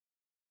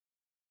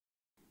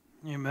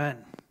Amen.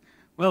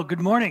 Well,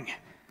 good morning.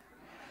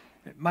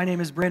 My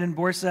name is Brandon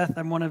Borseth.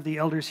 I'm one of the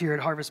elders here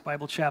at Harvest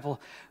Bible Chapel.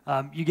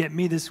 You get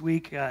me this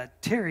week.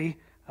 Terry,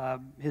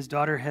 his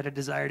daughter had a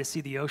desire to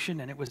see the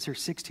ocean, and it was her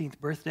 16th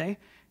birthday,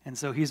 and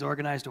so he's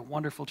organized a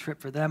wonderful trip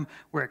for them.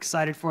 We're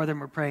excited for them.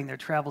 We're praying their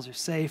travels are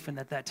safe and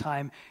that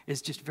time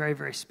is just very,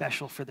 very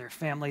special for their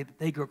family, that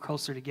they grow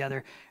closer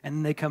together, and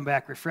then they come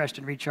back refreshed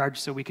and recharged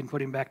so we can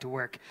put him back to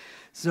work.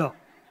 So...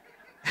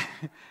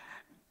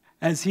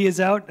 As he is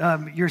out,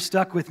 you're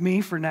stuck with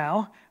me for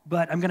now,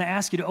 but I'm going to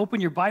ask you to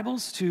open your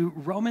Bibles to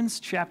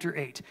Romans chapter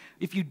 8.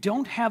 If you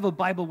don't have a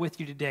Bible with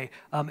you today,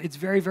 it's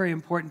very, very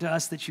important to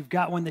us that you've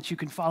got one that you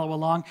can follow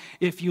along.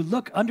 If you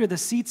look under the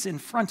seats in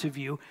front of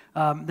you,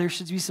 there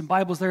should be some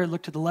Bibles there.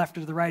 Look to the left or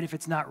to the right. If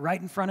it's not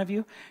right in front of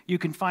you, you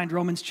can find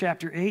Romans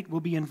chapter 8.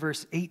 We'll be in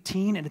verse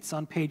 18, and it's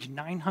on page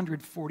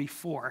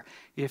 944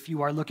 if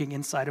you are looking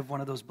inside of one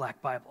of those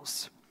black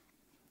Bibles.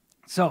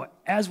 So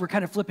as we're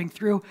kind of flipping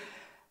through,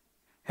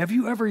 have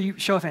you ever,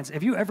 show of hands,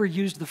 have you ever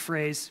used the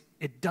phrase,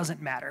 it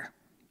doesn't matter?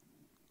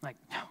 Like,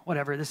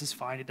 whatever, this is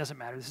fine, it doesn't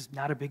matter, this is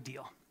not a big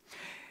deal.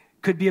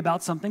 Could be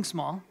about something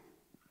small,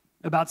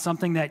 about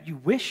something that you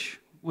wish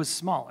was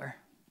smaller,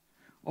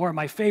 or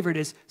my favorite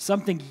is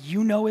something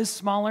you know is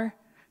smaller,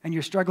 and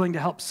you're struggling to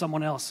help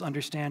someone else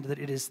understand that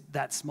it is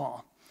that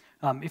small.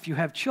 If you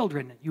have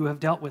children, you have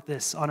dealt with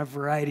this on a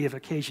variety of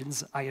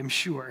occasions, I am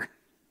sure.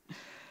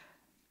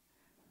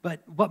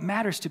 But what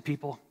matters to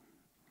people,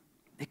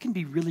 it can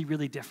be really,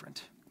 really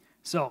different.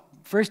 So,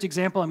 first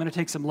example, I'm going to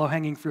take some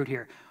low-hanging fruit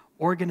here.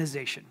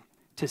 Organization.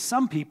 To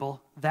some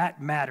people,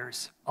 that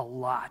matters a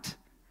lot.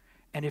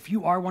 And if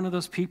you are one of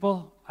those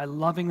people, I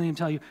lovingly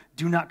tell you,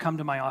 do not come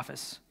to my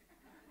office.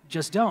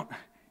 Just don't.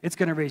 It's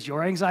going to raise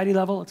your anxiety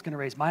level. It's going to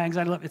raise my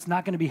anxiety level. It's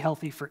not going to be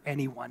healthy for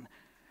anyone.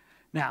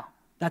 Now,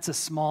 that's a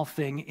small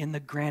thing in the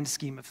grand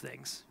scheme of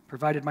things,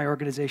 provided my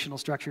organizational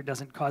structure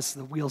doesn't cause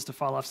the wheels to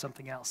fall off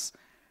something else.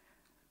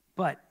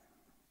 But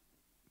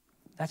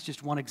that's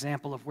just one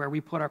example of where we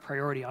put our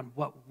priority on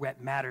what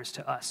matters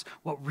to us,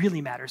 what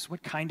really matters,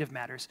 what kind of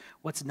matters,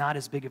 what's not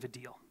as big of a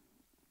deal.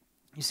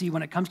 You see,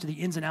 when it comes to the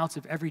ins and outs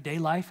of everyday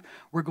life,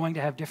 we're going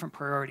to have different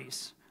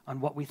priorities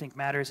on what we think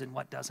matters and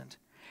what doesn't.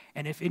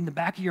 And if in the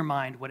back of your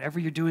mind, whatever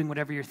you're doing,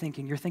 whatever you're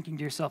thinking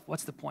to yourself,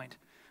 what's the point?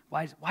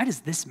 Why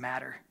does this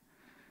matter?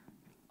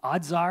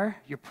 Odds are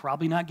you're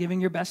probably not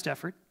giving your best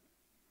effort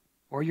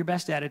or your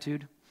best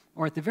attitude,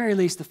 or at the very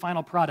least, the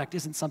final product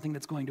isn't something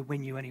that's going to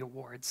win you any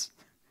awards.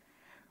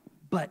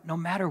 But no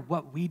matter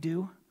what we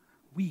do,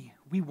 we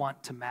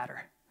want to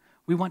matter.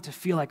 We want to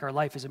feel like our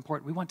life is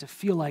important. We want to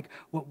feel like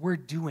what we're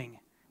doing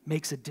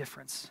makes a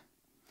difference.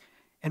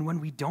 And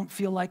when we don't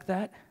feel like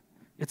that,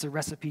 it's a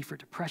recipe for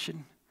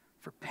depression,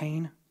 for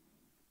pain,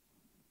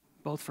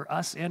 both for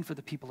us and for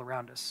the people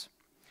around us.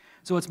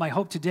 So it's my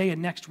hope today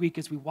and next week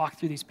as we walk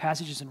through these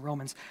passages in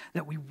Romans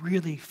that we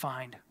really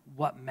find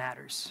what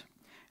matters.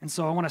 And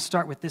so I want to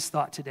start with this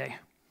thought today.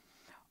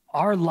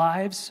 Our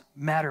lives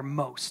matter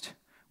most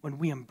when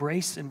we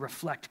embrace and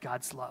reflect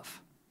God's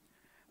love.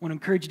 I want to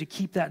encourage you to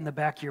keep that in the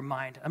back of your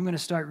mind. I'm going to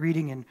start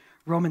reading in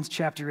Romans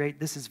chapter 8.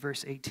 This is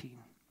verse 18.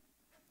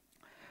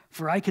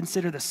 For I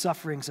consider the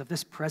sufferings of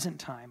this present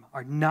time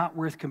are not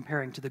worth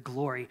comparing to the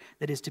glory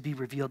that is to be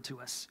revealed to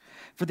us.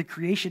 For the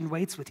creation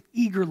waits with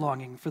eager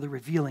longing for the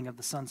revealing of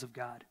the sons of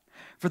God.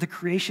 For the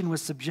creation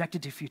was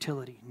subjected to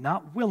futility,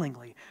 not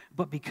willingly,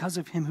 but because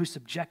of him who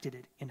subjected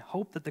it, in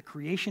hope that the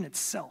creation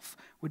itself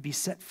would be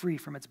set free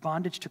from its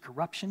bondage to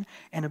corruption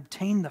and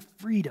obtain the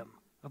freedom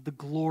of the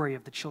glory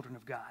of the children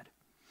of God.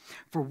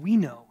 For we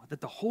know that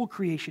the whole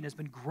creation has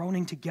been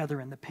groaning together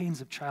in the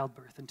pains of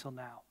childbirth until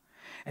now.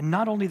 And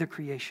not only the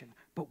creation,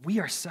 but we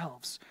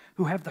ourselves,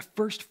 who have the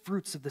first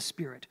fruits of the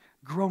Spirit,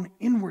 groan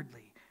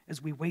inwardly as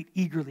we wait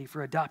eagerly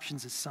for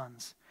adoptions as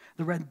sons,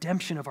 the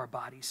redemption of our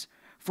bodies.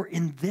 For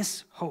in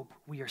this hope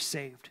we are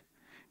saved.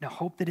 Now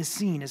hope that is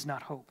seen is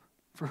not hope,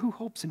 for who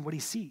hopes in what he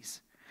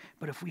sees?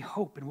 But if we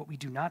hope in what we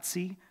do not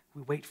see,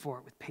 we wait for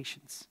it with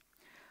patience.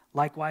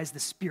 Likewise, the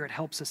Spirit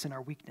helps us in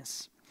our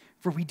weakness,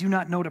 for we do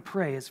not know to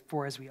pray as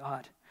we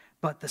ought,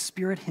 but the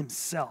Spirit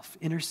himself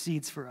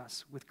intercedes for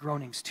us with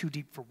groanings too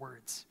deep for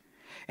words.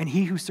 And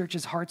he who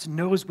searches hearts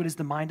knows what is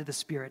the mind of the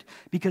Spirit,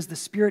 because the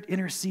Spirit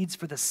intercedes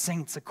for the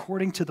saints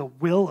according to the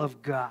will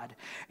of God.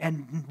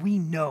 And we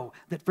know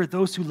that for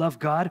those who love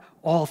God,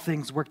 all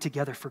things work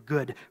together for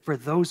good, for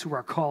those who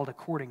are called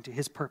according to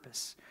his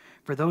purpose.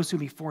 For those whom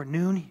he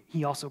foreknew,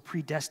 he also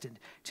predestined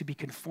to be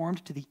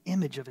conformed to the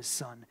image of his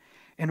Son,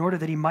 in order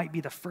that he might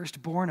be the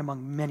firstborn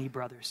among many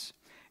brothers.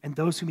 And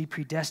those whom he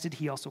predestined,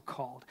 he also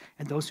called.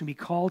 And those whom he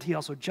called, he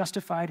also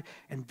justified.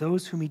 And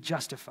those whom he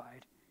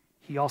justified,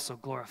 he also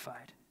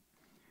glorified.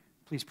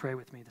 Please pray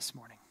with me this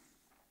morning.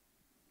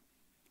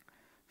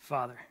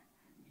 Father,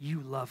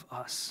 you love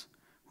us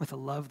with a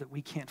love that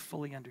we can't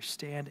fully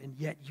understand, and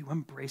yet you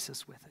embrace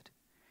us with it.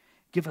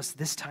 Give us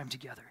this time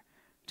together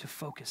to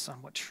focus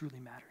on what truly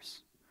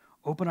matters.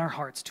 Open our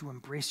hearts to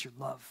embrace your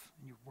love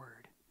and your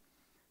word.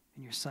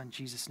 In your Son,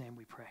 Jesus' name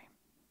we pray.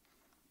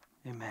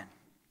 Amen.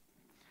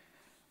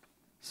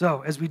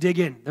 So as we dig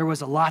in, there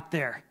was a lot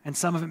there, and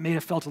some of it may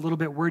have felt a little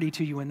bit wordy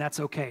to you, and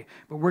that's okay.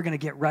 But we're going to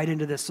get right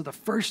into this. So the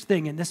first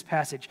thing in this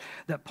passage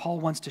that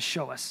Paul wants to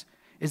show us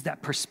is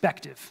that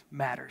perspective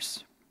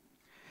matters.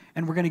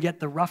 And we're going to get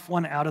the rough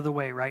one out of the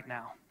way right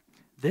now.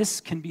 This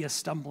can be a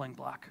stumbling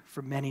block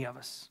for many of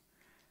us.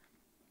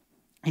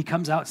 He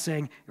comes out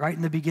saying, right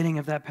in the beginning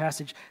of that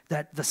passage,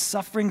 that the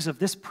sufferings of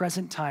this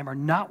present time are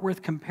not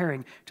worth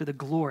comparing to the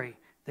glory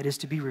that is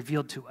to be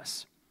revealed to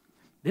us.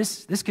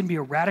 This can be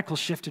a radical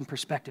shift in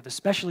perspective,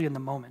 especially in the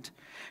moment.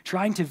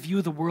 Trying to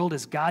view the world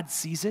as God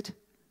sees it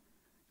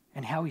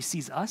and how he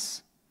sees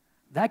us,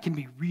 that can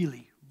be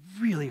really,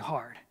 really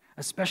hard,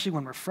 especially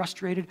when we're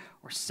frustrated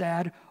or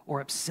sad or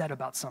upset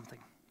about something.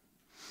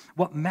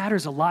 What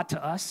matters a lot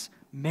to us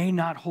may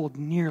not hold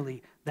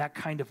nearly that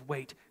kind of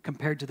weight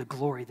compared to the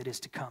glory that is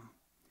to come.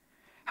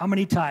 How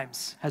many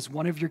times has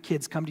one of your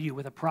kids come to you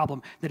with a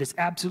problem that is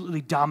absolutely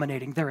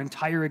dominating their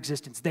entire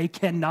existence? They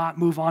cannot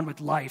move on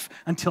with life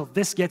until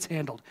this gets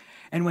handled.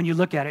 And when you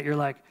look at it, you're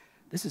like,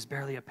 this is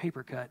barely a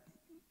paper cut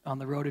on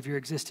the road of your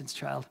existence,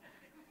 child.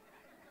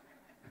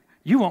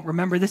 You won't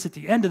remember this at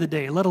the end of the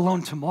day, let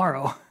alone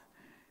tomorrow.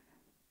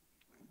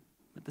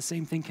 But the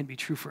same thing can be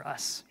true for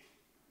us.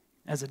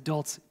 As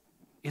adults,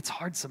 it's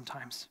hard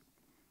sometimes.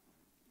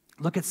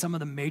 Look at some of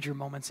the major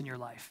moments in your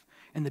life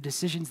and the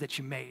decisions that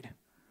you made,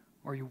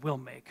 or you will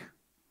make,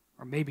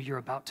 or maybe you're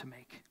about to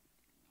make.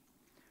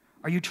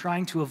 Are you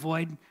trying to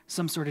avoid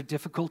some sort of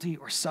difficulty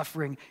or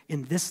suffering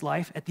in this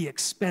life at the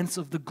expense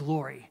of the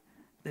glory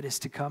that is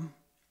to come?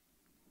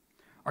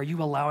 Are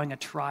you allowing a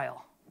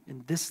trial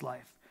in this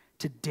life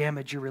to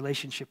damage your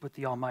relationship with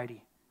the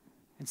Almighty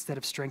instead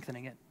of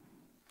strengthening it?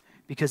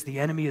 Because the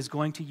enemy is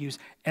going to use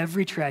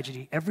every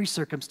tragedy, every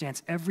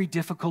circumstance, every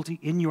difficulty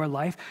in your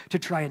life to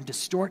try and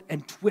distort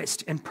and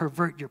twist and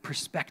pervert your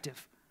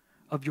perspective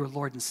of your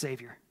Lord and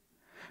Savior.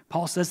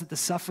 Paul says that the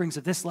sufferings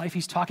of this life,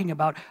 he's talking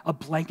about a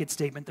blanket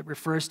statement that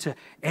refers to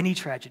any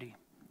tragedy,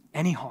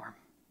 any harm,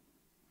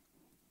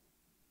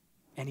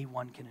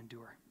 anyone can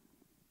endure.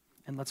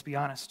 And let's be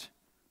honest,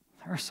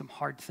 there are some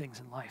hard things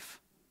in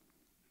life.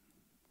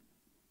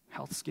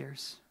 Health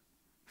scares,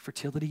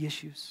 fertility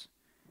issues,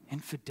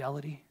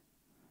 infidelity,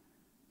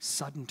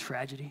 sudden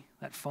tragedy,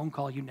 that phone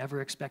call you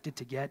never expected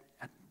to get.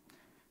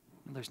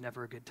 There's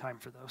never a good time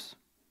for those.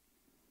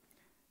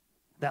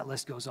 That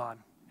list goes on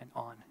and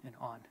on and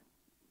on.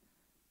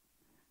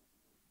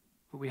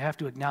 But we have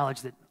to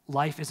acknowledge that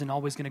life isn't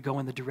always going to go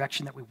in the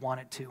direction that we want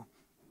it to.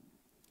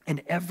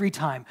 And every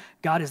time,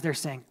 God is there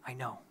saying, I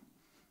know.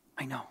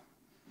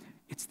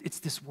 It's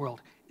this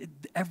world.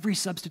 Every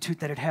substitute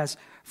that it has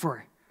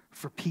for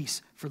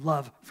peace, for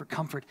love, for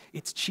comfort,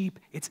 it's cheap,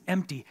 it's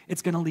empty,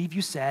 it's going to leave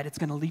you sad, it's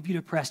going to leave you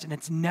depressed, and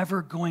it's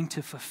never going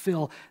to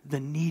fulfill the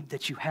need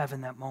that you have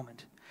in that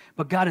moment.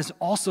 But God is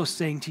also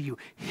saying to you,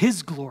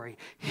 his glory,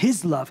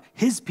 his love,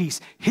 his peace,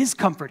 his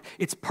comfort,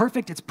 it's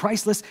perfect, it's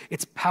priceless,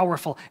 it's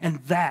powerful, and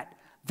that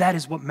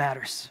is what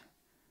matters.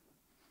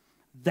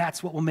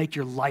 That's what will make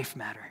your life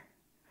matter.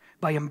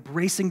 By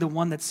embracing the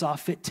one that saw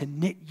fit to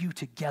knit you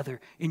together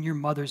in your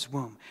mother's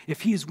womb. If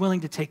he is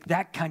willing to take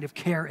that kind of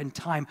care and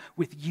time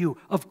with you,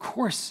 of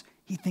course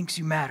he thinks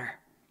you matter.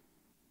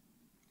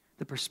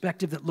 The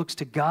perspective that looks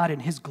to God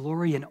and his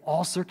glory in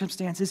all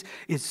circumstances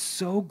is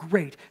so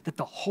great that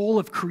the whole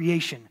of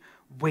creation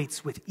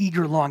waits with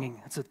eager longing.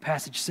 That's what the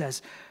passage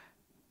says.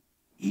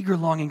 Eager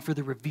longing for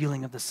the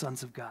revealing of the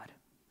sons of God.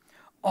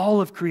 All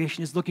of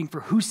creation is looking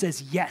for who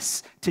says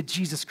yes to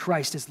Jesus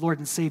Christ as Lord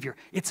and Savior.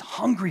 It's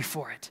hungry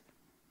for it.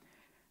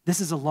 This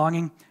is a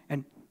longing,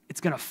 and it's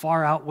going to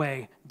far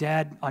outweigh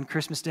Dad on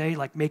Christmas Day,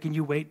 like making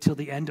you wait till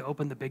the end to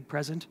open the big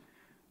present.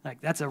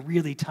 Like, that's a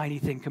really tiny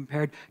thing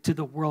compared to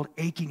the world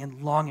aching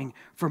and longing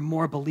for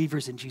more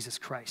believers in Jesus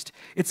Christ.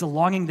 It's a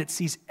longing that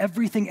sees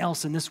everything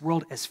else in this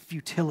world as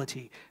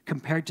futility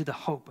compared to the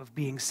hope of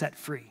being set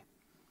free.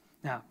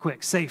 Now,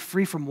 quick, say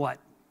free from what?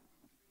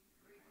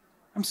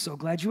 I'm so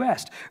glad you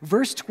asked.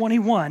 Verse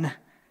 21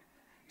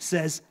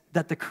 says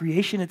that the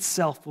creation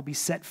itself will be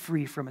set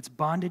free from its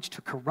bondage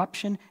to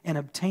corruption and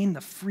obtain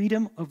the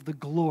freedom of the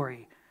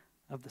glory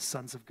of the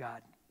sons of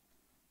God.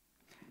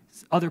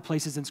 Other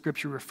places in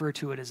Scripture refer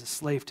to it as a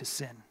slave to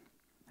sin.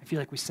 I feel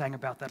like we sang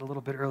about that a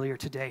little bit earlier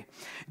today.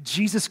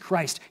 Jesus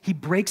Christ, he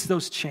breaks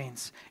those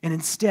chains and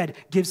instead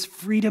gives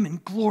freedom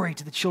and glory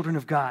to the children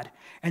of God.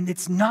 And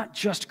it's not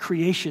just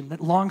creation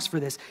that longs for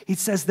this. He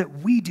says that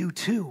we do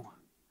too.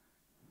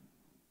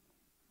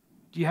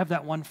 Do you have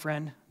that one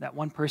friend, that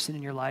one person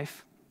in your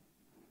life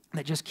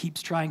that just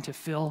keeps trying to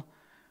fill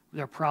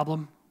their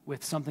problem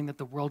with something that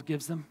the world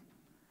gives them?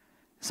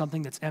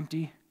 Something that's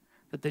empty,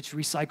 that just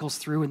recycles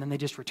through, and then they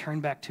just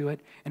return back to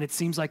it, and it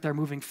seems like they're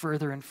moving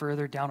further and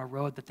further down a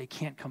road that they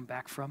can't come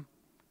back from?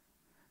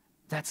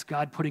 That's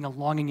God putting a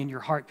longing in your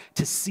heart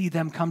to see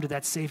them come to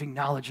that saving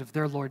knowledge of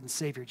their Lord and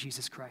Savior,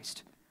 Jesus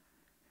Christ.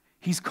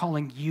 He's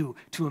calling you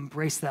to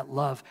embrace that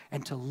love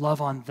and to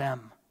love on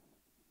them.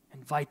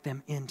 Invite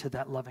them into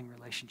that loving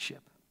relationship.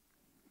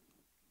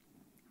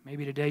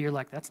 Maybe today you're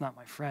like, that's not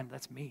my friend,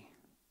 that's me.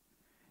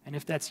 And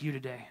if that's you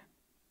today,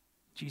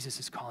 Jesus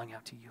is calling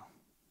out to you.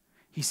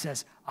 He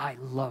says, I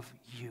love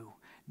you.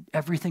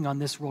 Everything on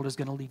this world is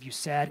going to leave you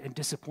sad and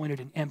disappointed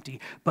and empty,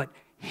 but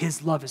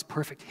his love is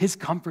perfect. His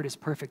comfort is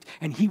perfect,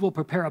 and he will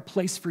prepare a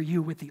place for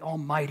you with the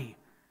Almighty,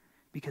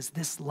 because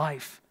this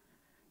life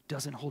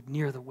doesn't hold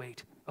near the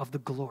weight of the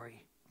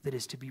glory that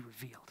is to be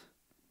revealed.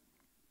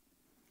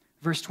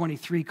 Verse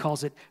 23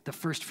 calls it the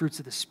first fruits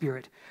of the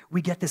Spirit.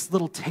 We get this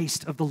little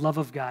taste of the love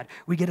of God.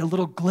 We get a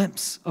little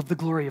glimpse of the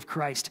glory of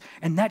Christ,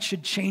 and that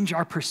should change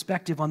our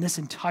perspective on this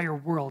entire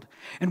world.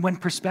 And when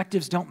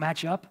perspectives don't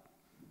match up,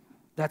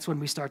 that's when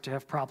we start to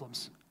have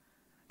problems.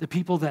 The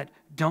people that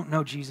don't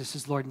know Jesus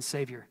as Lord and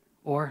Savior,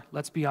 or,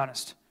 let's be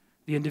honest,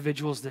 the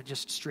individuals that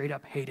just straight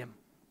up hate him.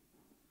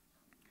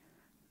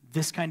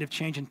 This kind of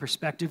change in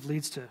perspective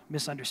leads to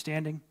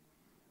misunderstanding,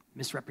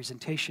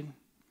 misrepresentation,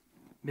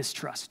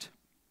 mistrust.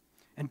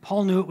 And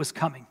Paul knew it was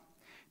coming.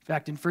 In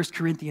fact, in 1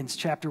 Corinthians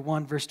chapter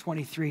 1, verse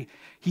 23,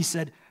 he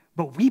said,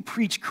 but we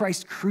preach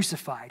Christ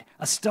crucified,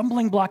 a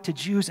stumbling block to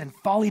Jews and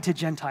folly to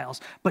Gentiles.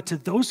 But to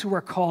those who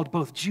are called,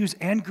 both Jews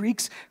and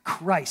Greeks,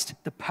 Christ,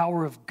 the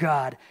power of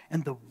God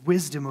and the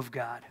wisdom of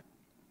God.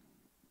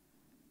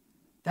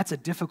 That's a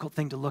difficult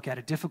thing to look at,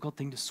 a difficult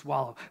thing to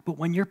swallow. But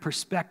when your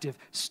perspective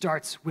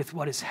starts with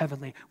what is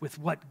heavenly, with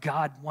what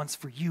God wants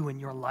for you in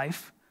your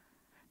life,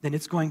 then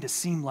it's going to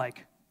seem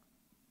like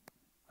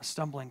a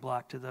stumbling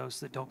block to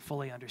those that don't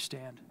fully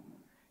understand.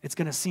 It's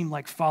going to seem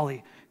like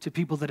folly to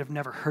people that have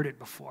never heard it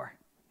before.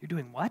 You're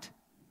doing what?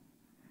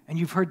 And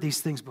you've heard these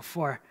things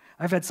before.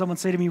 I've had someone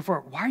say to me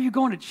before, why are you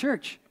going to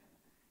church?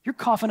 You're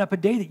coughing up a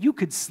day that you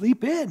could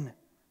sleep in.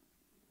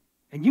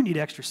 And you need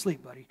extra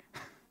sleep, buddy.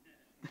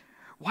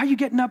 Why are you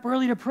getting up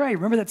early to pray?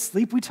 Remember that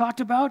sleep we talked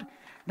about?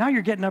 Now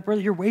you're getting up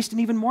early. You're wasting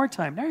even more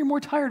time. Now you're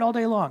more tired all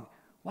day long.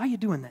 Why are you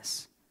doing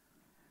this?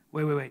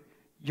 Wait.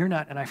 You're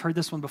not, and I've heard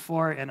this one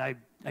before, and I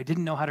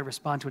didn't know how to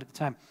respond to it at the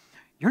time.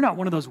 You're not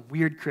one of those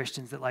weird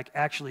Christians that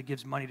actually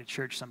gives money to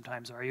church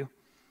sometimes, are you?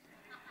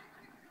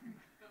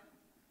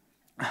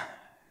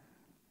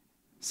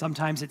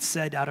 Sometimes it's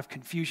said out of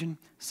confusion.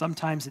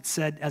 Sometimes it's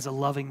said as a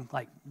loving,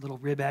 little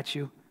rib at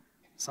you.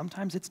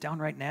 Sometimes it's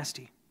downright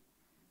nasty.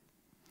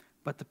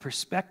 But the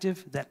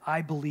perspective that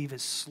I believe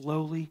is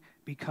slowly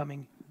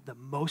becoming the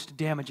most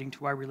damaging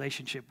to our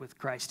relationship with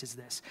Christ is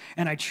this.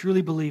 And I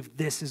truly believe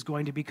this is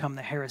going to become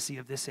the heresy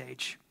of this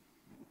age.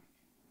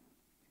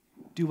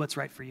 Do what's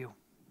right for you.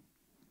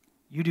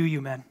 You do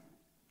you, men.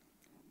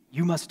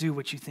 You must do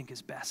what you think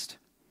is best.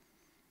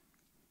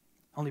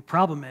 Only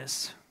problem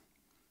is,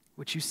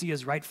 what you see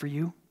as right for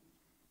you,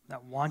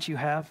 that want you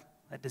have,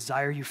 that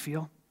desire you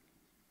feel,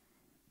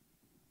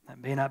 that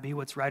may not be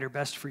what's right or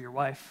best for your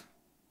wife,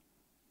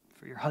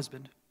 for your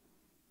husband,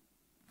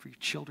 for your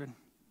children,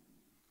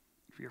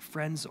 for your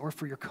friends, or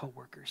for your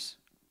coworkers.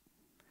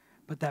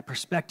 But that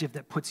perspective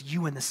that puts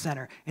you in the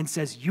center and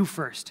says you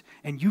first,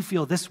 and you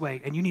feel this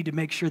way, and you need to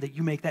make sure that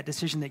you make that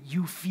decision that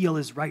you feel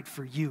is right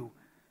for you,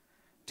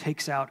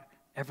 takes out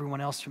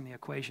everyone else from the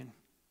equation.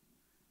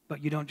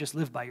 But you don't just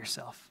live by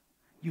yourself.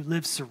 You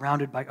live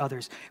surrounded by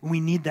others. And we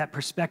need that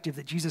perspective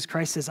that Jesus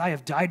Christ says, I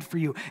have died for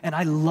you, and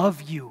I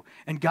love you.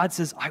 And God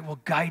says, I will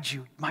guide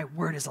you. My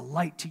word is a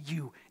light to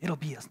you. It'll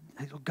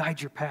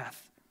guide your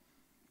path.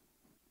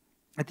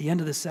 At the end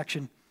of this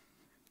section,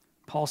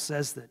 Paul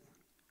says that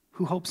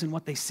who hopes in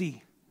what they see?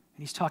 And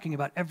he's talking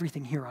about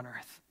everything here on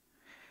earth.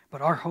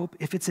 But our hope,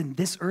 if it's in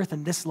this earth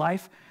and this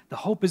life, the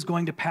hope is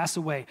going to pass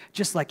away,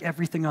 just like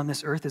everything on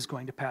this earth is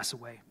going to pass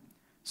away.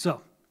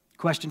 So,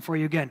 question for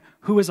you again,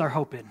 who is our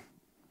hope in?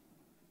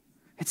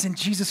 It's in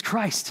Jesus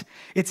Christ.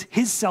 It's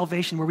his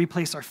salvation where we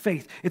place our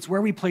faith. It's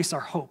where we place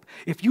our hope.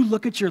 If you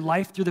look at your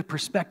life through the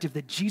perspective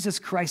that Jesus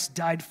Christ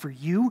died for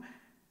you,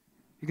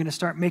 you're going to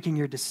start making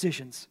your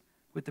decisions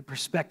with the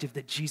perspective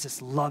that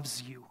Jesus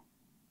loves you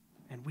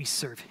and we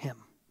serve him.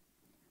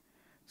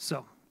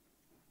 So,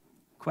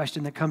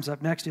 question that comes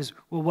up next is,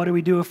 well, what do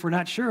we do if we're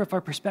not sure if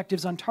our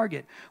perspective's on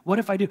target? What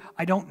if I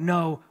don't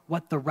know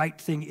what the right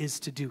thing is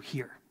to do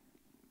here?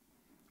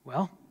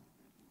 Well,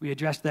 we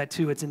addressed that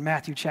too. It's in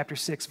Matthew chapter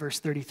 6, verse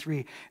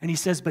 33. And he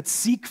says, but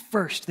seek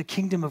first the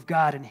kingdom of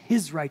God and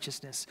his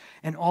righteousness,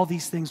 and all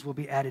these things will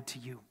be added to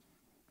you.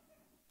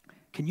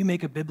 Can you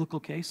make a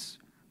biblical case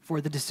for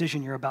the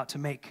decision you're about to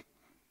make?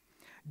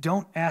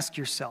 Don't ask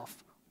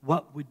yourself,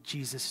 what would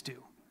Jesus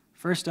do?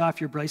 First off,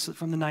 your bracelet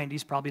from the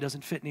 90s probably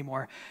doesn't fit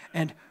anymore.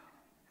 And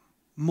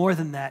more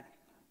than that,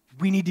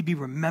 we need to be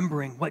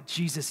remembering what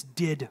Jesus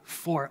did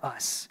for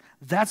us.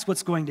 That's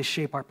what's going to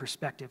shape our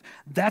perspective.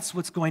 That's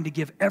what's going to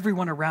give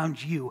everyone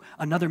around you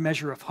another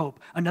measure of hope,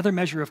 another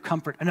measure of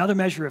comfort, another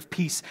measure of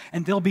peace,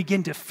 and they'll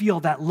begin to feel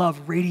that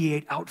love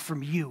radiate out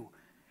from you.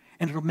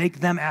 And it'll make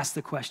them ask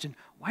the question,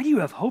 why do you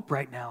have hope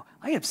right now?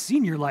 I have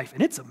seen your life,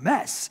 and it's a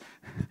mess.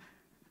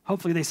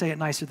 Hopefully they say it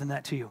nicer than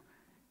that to you.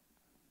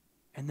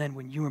 And then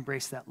when you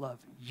embrace that love,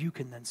 you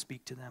can then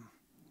speak to them.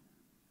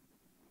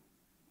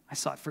 I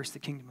sought first the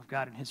kingdom of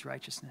God and his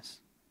righteousness.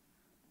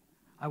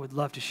 I would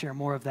love to share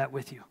more of that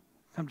with you.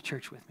 Come to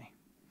church with me.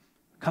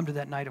 Come to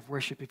that night of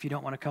worship if you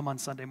don't want to come on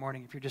Sunday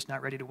morning, if you're just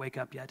not ready to wake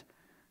up yet.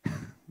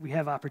 We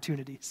have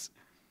opportunities.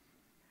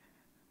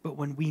 But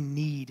when we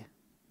need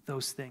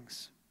those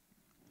things.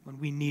 When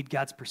we need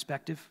God's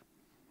perspective,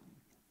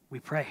 we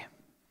pray.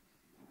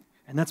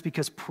 And that's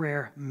because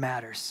prayer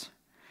matters.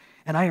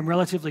 And I am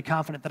relatively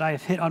confident that I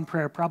have hit on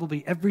prayer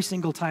probably every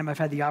single time I've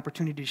had the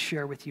opportunity to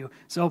share with you.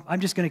 So I'm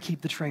just going to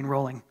keep the train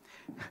rolling.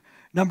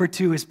 Number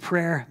 2 is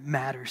prayer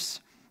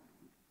matters.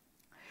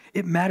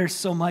 It matters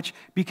so much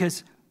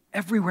because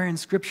everywhere in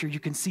Scripture you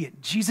can see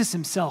it. Jesus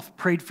himself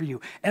prayed for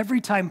you.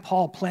 Every time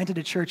Paul planted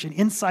a church, and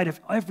inside of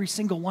every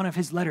single one of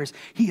his letters,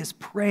 he is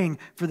praying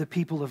for the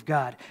people of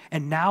God.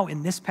 And now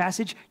in this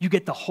passage, you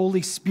get the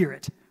Holy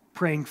Spirit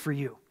praying for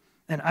you.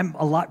 And I'm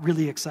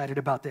really excited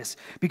about this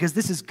because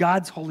this is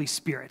God's Holy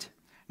Spirit.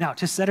 Now,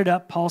 to set it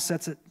up, Paul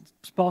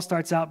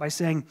starts out by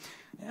saying,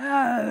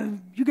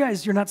 you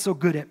guys, you're not so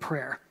good at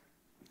prayer.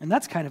 And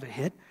that's kind of a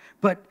hit.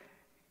 But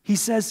he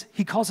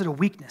calls it a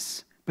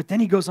weakness. But then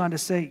he goes on to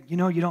say, you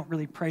don't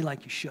really pray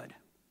like you should.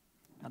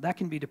 Now, that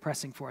can be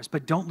depressing for us.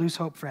 But don't lose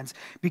hope, friends,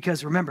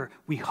 because remember,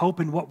 we hope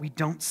in what we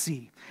don't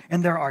see.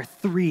 And there are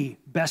 3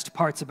 best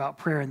parts about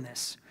prayer in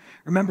this.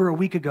 Remember a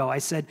week ago, I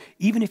said,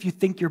 even if you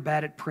think you're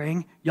bad at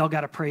praying, y'all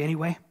got to pray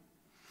anyway.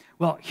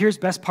 Well, here's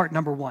best part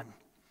number 1.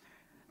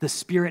 The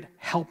Spirit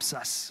helps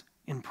us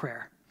in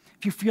prayer.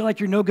 If you feel like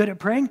you're no good at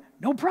praying,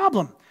 no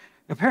problem.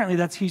 Apparently,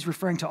 he's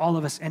referring to all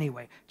of us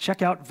anyway.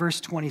 Check out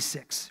verse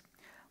 26.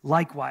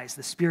 Likewise,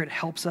 the Spirit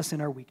helps us in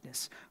our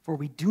weakness, for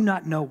we do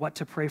not know what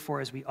to pray for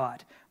as we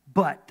ought,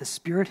 but the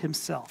Spirit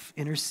himself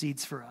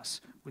intercedes for us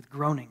with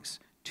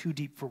groanings too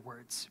deep for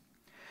words.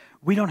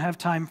 We don't have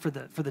time for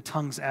the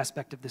tongues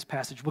aspect of this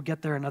passage. We'll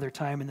get there another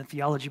time, and the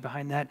theology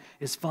behind that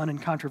is fun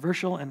and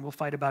controversial, and we'll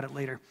fight about it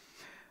later.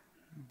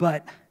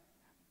 But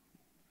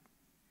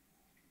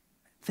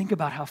think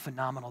about how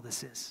phenomenal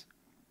this is.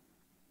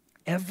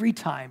 Every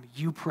time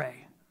you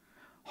pray,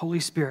 Holy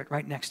Spirit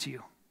right next to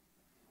you.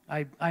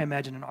 I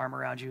imagine an arm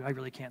around you. I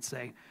really can't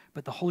say.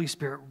 But the Holy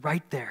Spirit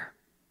right there.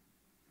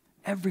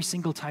 Every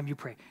single time you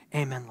pray,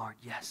 amen, Lord,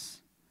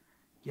 yes.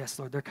 Yes,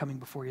 Lord, they're coming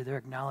before you. They're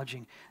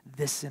acknowledging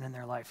this sin in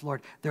their life.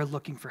 Lord, they're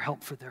looking for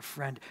help for their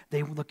friend.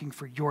 They're looking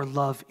for your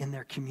love in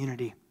their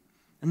community.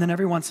 And then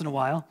every once in a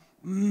while,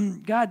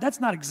 God, that's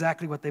not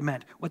exactly what they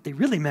meant. What they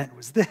really meant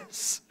was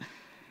this.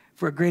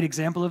 For a great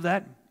example of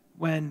that,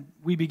 when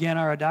we began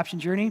our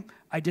adoption journey,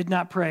 I did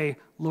not pray,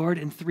 Lord,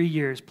 in 3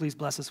 years, please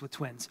bless us with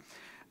twins.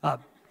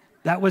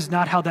 That was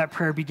not how that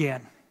prayer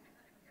began.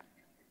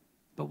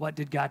 But what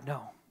did God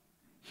know?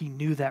 He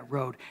knew that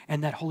road.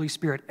 And that Holy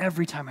Spirit,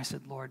 every time I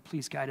said, Lord,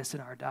 please guide us in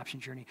our adoption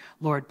journey.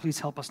 Lord, please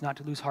help us not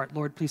to lose heart.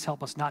 Lord, please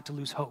help us not to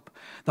lose hope.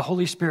 The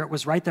Holy Spirit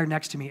was right there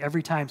next to me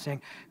every time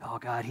saying, oh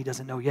God, he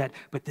doesn't know yet,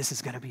 but this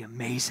is going to be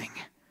amazing.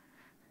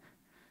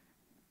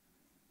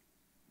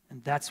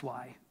 And that's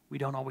why we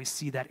don't always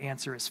see that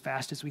answer as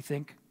fast as we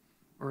think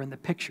or in the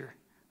picture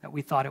that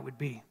we thought it would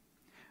be.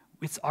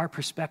 It's our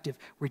perspective.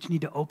 We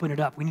need to open it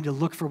up. We need to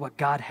look for what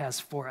God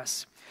has for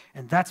us.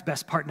 And that's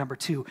best part number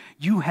 2.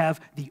 You have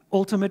the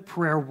ultimate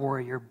prayer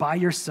warrior by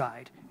your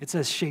side. It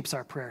says shapes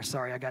our prayer.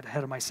 Sorry, I got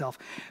ahead of myself.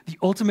 The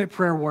ultimate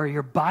prayer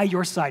warrior by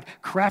your side,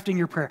 crafting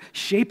your prayer,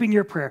 shaping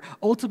your prayer,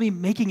 ultimately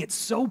making it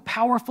so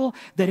powerful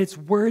that it's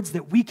words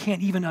that we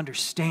can't even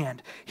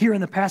understand. Here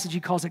in the passage,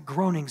 he calls it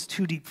groanings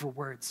too deep for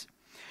words.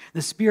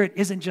 The Spirit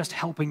isn't just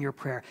helping your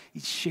prayer.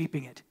 He's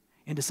shaping it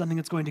into something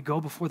that's going to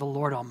go before the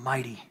Lord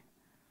Almighty.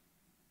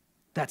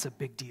 That's a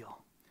big deal.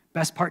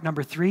 Best part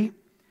number 3,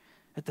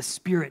 that the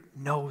Spirit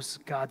knows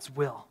God's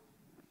will.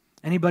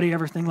 Anybody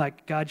ever think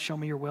like, God, show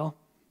me your will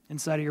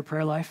inside of your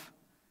prayer life?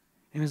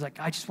 And he was like,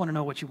 I just want to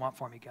know what you want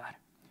for me, God.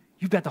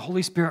 You've got the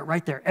Holy Spirit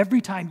right there.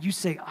 Every time you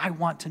say, I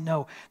want to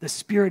know, the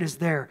Spirit is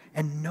there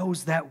and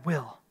knows that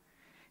will.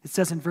 It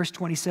says in verse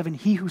 27,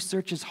 he who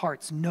searches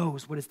hearts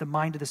knows what is the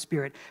mind of the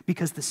Spirit,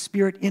 because the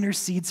Spirit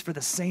intercedes for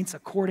the saints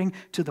according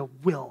to the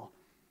will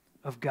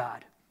of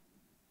God.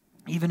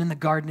 Even in the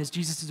garden, as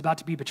Jesus is about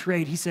to be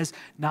betrayed, he says,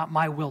 not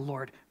my will,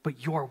 Lord,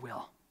 but your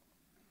will.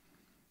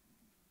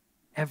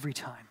 Every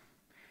time.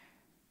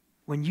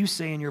 When you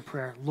say in your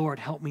prayer, Lord,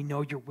 help me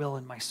know your will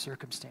in my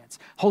circumstance,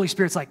 Holy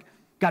Spirit's like,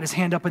 got his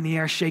hand up in the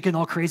air, shaking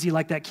all crazy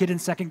like that kid in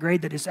 2nd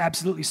grade that is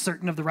absolutely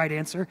certain of the right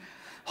answer.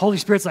 Holy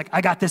Spirit's like,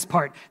 I got this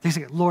part. They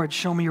say, Lord,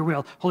 show me your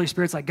will. Holy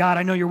Spirit's like, God,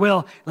 I know your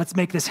will. Let's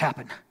make this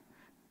happen.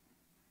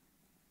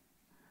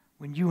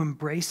 When you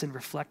embrace and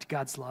reflect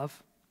God's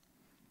love,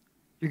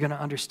 you're going to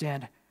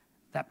understand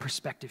that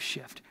perspective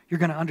shift. You're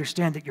going to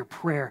understand that your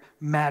prayer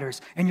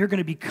matters. And you're going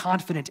to be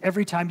confident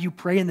every time you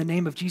pray in the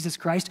name of Jesus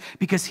Christ,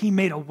 because he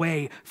made a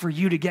way for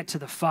you to get to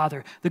the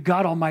Father, the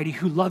God Almighty,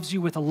 who loves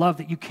you with a love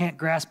that you can't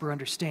grasp or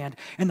understand.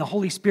 And the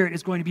Holy Spirit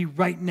is going to be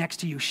right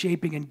next to you,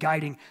 shaping and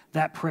guiding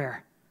that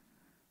prayer.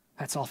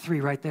 That's all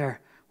 3 right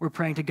there. We're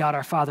praying to God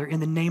our Father in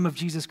the name of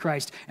Jesus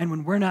Christ. And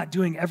when we're not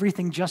doing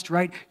everything just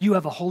right, you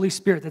have a Holy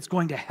Spirit that's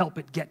going to help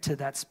it get to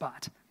that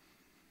spot.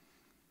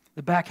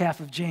 The back half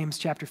of James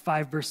chapter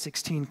 5, verse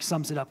 16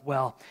 sums it up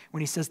well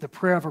when he says, the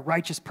prayer of a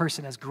righteous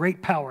person has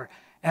great power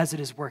as it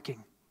is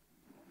working.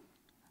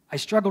 I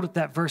struggled with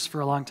that verse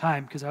for a long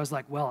time because I was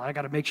like, well, I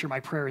got to make sure my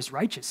prayer is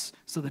righteous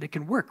so that it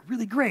can work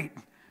really great.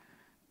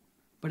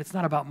 But it's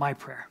not about my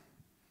prayer.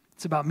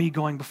 It's about me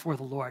going before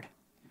the Lord,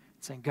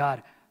 saying,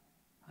 God,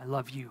 I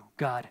love you.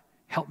 God,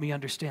 help me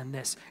understand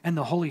this. And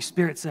the Holy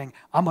Spirit saying,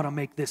 I'm going to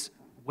make this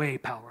way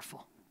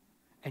powerful.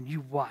 And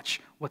you watch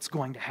what's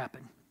going to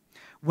happen.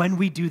 When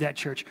we do that,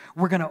 church,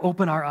 we're going to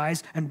open our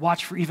eyes and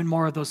watch for even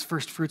more of those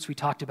first fruits we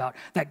talked about,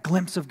 that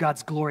glimpse of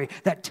God's glory,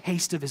 that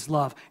taste of his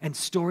love, and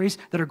stories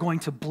that are going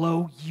to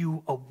blow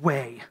you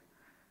away.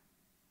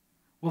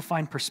 We'll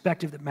find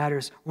perspective that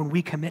matters when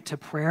we commit to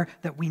prayer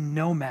that we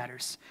know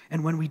matters.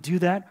 And when we do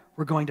that,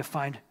 we're going to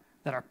find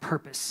that our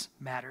purpose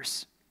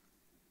matters.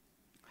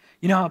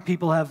 You know how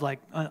people have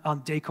like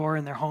on decor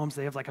in their homes,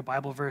 they have like a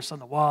Bible verse on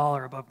the wall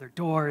or above their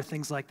door or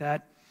things like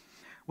that?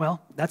 Well,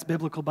 that's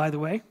biblical, by the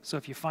way. So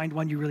if you find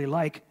one you really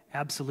like,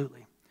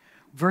 absolutely.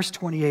 Verse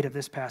 28 of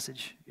this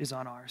passage is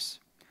on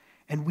ours.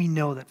 And we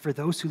know that for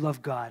those who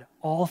love God,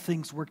 all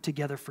things work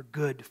together for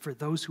good for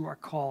those who are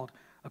called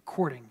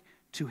according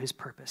to his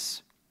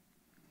purpose.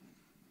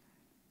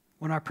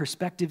 When our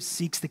perspective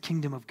seeks the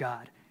kingdom of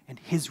God and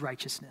his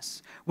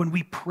righteousness, when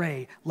we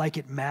pray like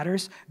it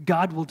matters,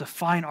 God will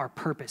define our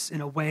purpose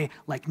in a way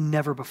like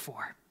never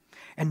before.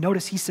 And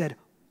notice he said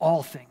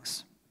all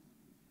things.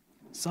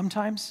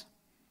 Sometimes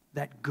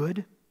that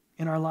good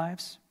in our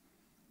lives,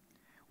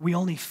 we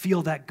only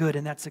feel that good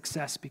and that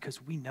success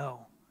because we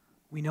know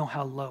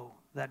how low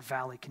that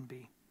valley can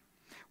be.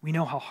 We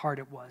know how hard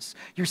it was.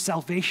 Your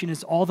salvation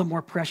is all the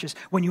more precious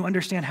when you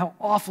understand how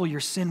awful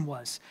your sin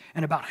was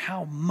and about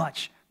how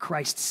much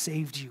Christ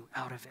saved you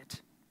out of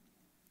it.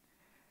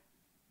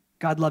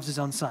 God loves his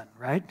own son,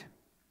 right?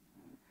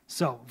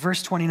 So,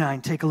 verse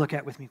 29, take a look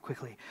at with me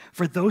quickly.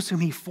 For those whom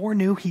he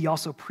foreknew, he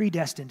also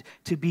predestined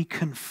to be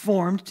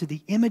conformed to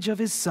the image of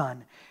his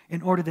son,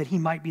 in order that he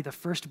might be the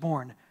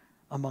firstborn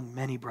among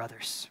many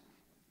brothers.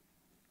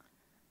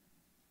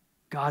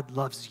 God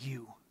loves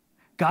you.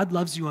 God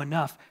loves you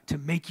enough to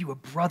make you a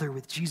brother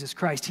with Jesus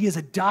Christ. He is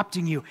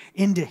adopting you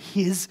into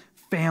his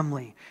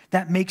family.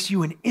 That makes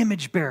you an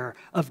image bearer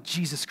of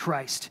Jesus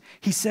Christ.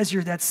 He says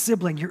you're that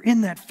sibling. You're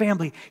in that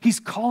family. He's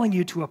calling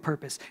you to a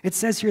purpose. It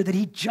says here that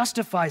he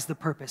justifies the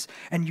purpose,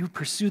 and you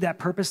pursue that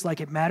purpose like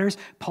it matters.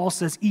 Paul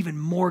says even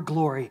more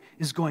glory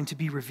is going to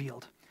be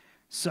revealed.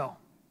 So,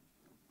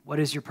 what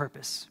is your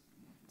purpose?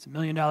 It's $1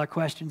 million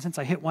question. Since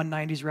I hit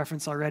 190's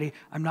reference already,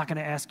 I'm not going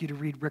to ask you to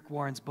read Rick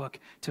Warren's book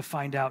to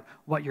find out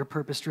what your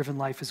purpose-driven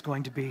life is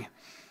going to be.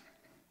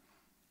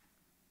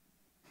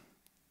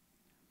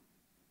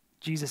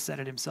 Jesus said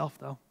it himself,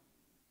 though.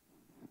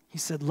 He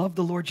said, love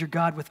the Lord your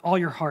God with all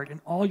your heart and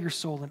all your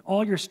soul and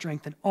all your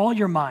strength and all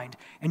your mind,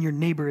 and your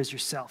neighbor as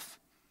yourself.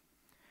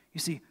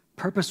 You see,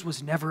 purpose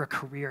was never a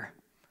career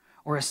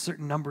or a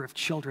certain number of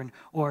children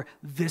or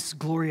this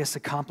glorious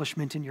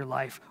accomplishment in your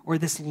life or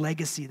this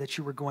legacy that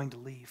you were going to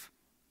leave.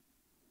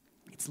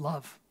 It's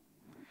love.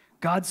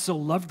 God so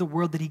loved the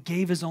world that he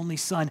gave his only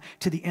son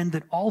to the end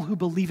that all who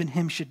believe in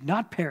him should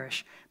not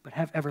perish but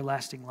have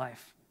everlasting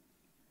life.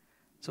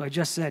 So I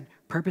just said,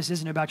 purpose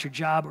isn't about your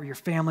job or your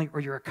family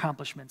or your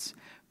accomplishments.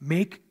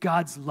 Make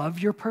God's love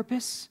your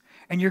purpose,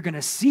 and you're going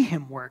to see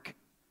him work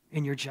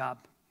in your job,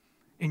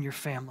 in your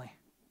family,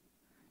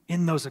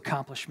 in those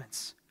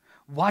accomplishments.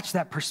 Watch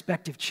that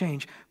perspective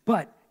change,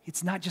 but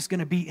it's not just going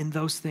to be in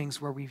those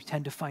things where we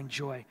tend to find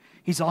joy.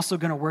 He's also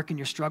going to work in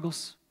your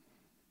struggles.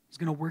 He's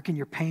going to work in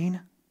your pain.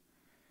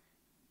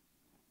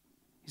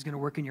 He's going to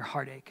work in your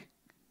heartache,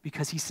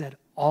 because he said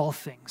all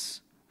things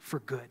for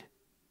good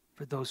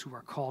for those who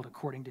are called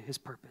according to his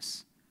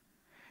purpose.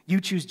 You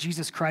choose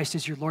Jesus Christ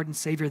as your Lord and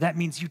Savior. That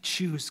means you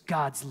choose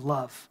God's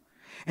love.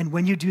 And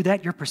when you do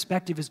that, your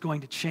perspective is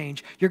going to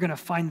change. You're going to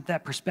find that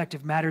that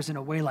perspective matters in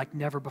a way like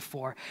never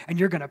before. And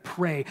you're going to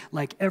pray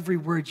like every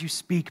word you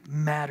speak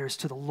matters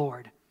to the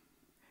Lord.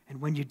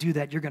 And when you do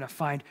that, you're going to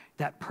find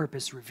that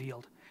purpose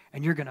revealed.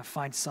 And you're going to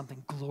find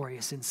something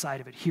glorious inside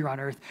of it here on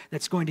earth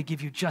that's going to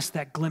give you just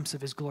that glimpse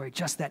of his glory,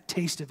 just that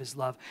taste of his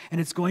love. And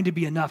it's going to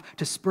be enough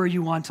to spur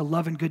you on to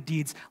love and good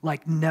deeds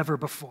like never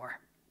before.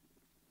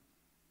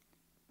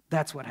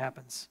 That's what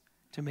happens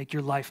to make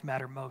your life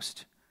matter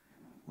most,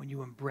 when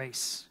you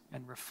embrace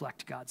and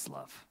reflect God's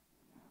love.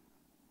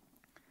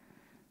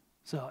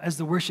 So as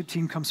the worship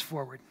team comes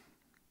forward,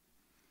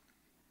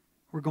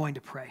 we're going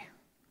to pray.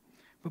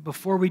 But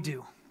before we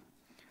do,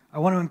 I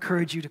want to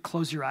encourage you to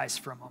close your eyes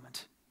for a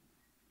moment.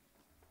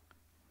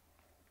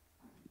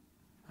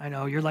 I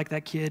know, you're like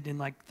that kid in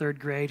like 3rd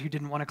grade who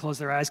didn't want to close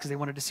their eyes because they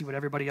wanted to see what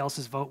everybody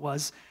else's vote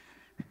was.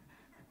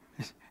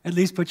 At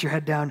least put your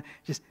head down.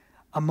 Just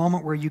a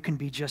moment where you can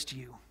be just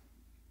you.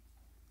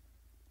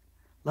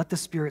 Let the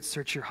Spirit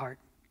search your heart.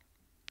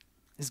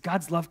 Is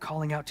God's love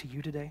calling out to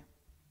you today?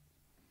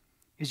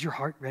 Is your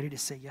heart ready to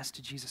say yes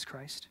to Jesus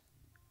Christ?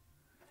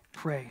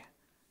 Pray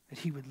that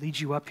he would lead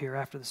you up here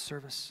after the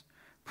service.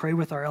 Pray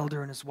with our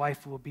elder and his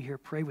wife who will be here.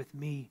 Pray with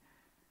me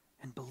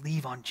and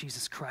believe on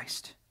Jesus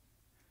Christ.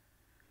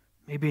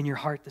 Maybe in your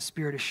heart, the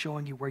Spirit is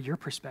showing you where your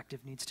perspective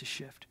needs to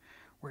shift,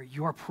 where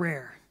your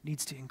prayer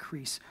needs to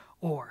increase,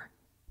 or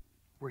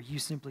where you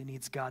simply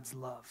need God's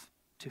love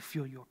to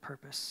fuel your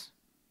purpose.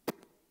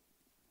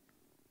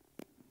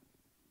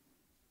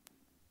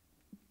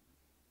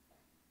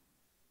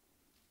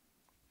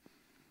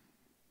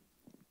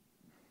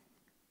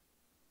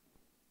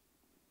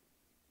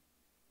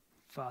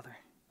 Father,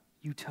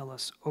 you tell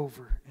us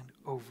over and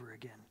over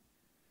again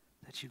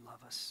that you love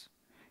us.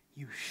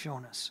 You've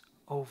shown us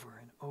over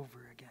and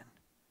over again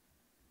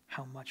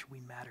how much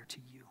we matter to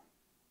you.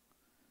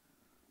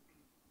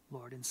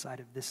 Lord, inside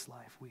of this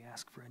life, we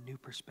ask for a new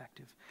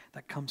perspective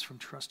that comes from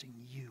trusting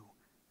you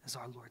as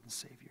our Lord and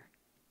Savior.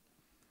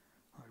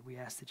 Lord, we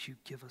ask that you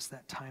give us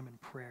that time in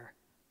prayer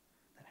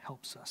that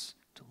helps us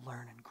to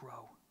learn and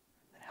grow,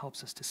 that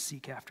helps us to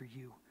seek after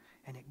you,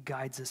 and it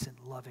guides us in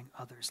loving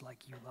others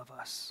like you love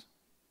us.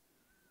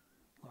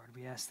 Lord,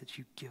 we ask that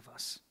you give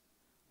us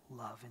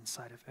love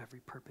inside of every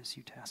purpose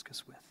you task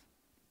us with.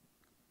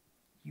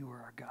 You are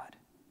our God.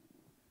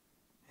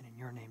 And in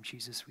your name,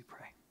 Jesus, we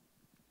pray.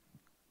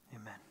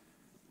 Amen.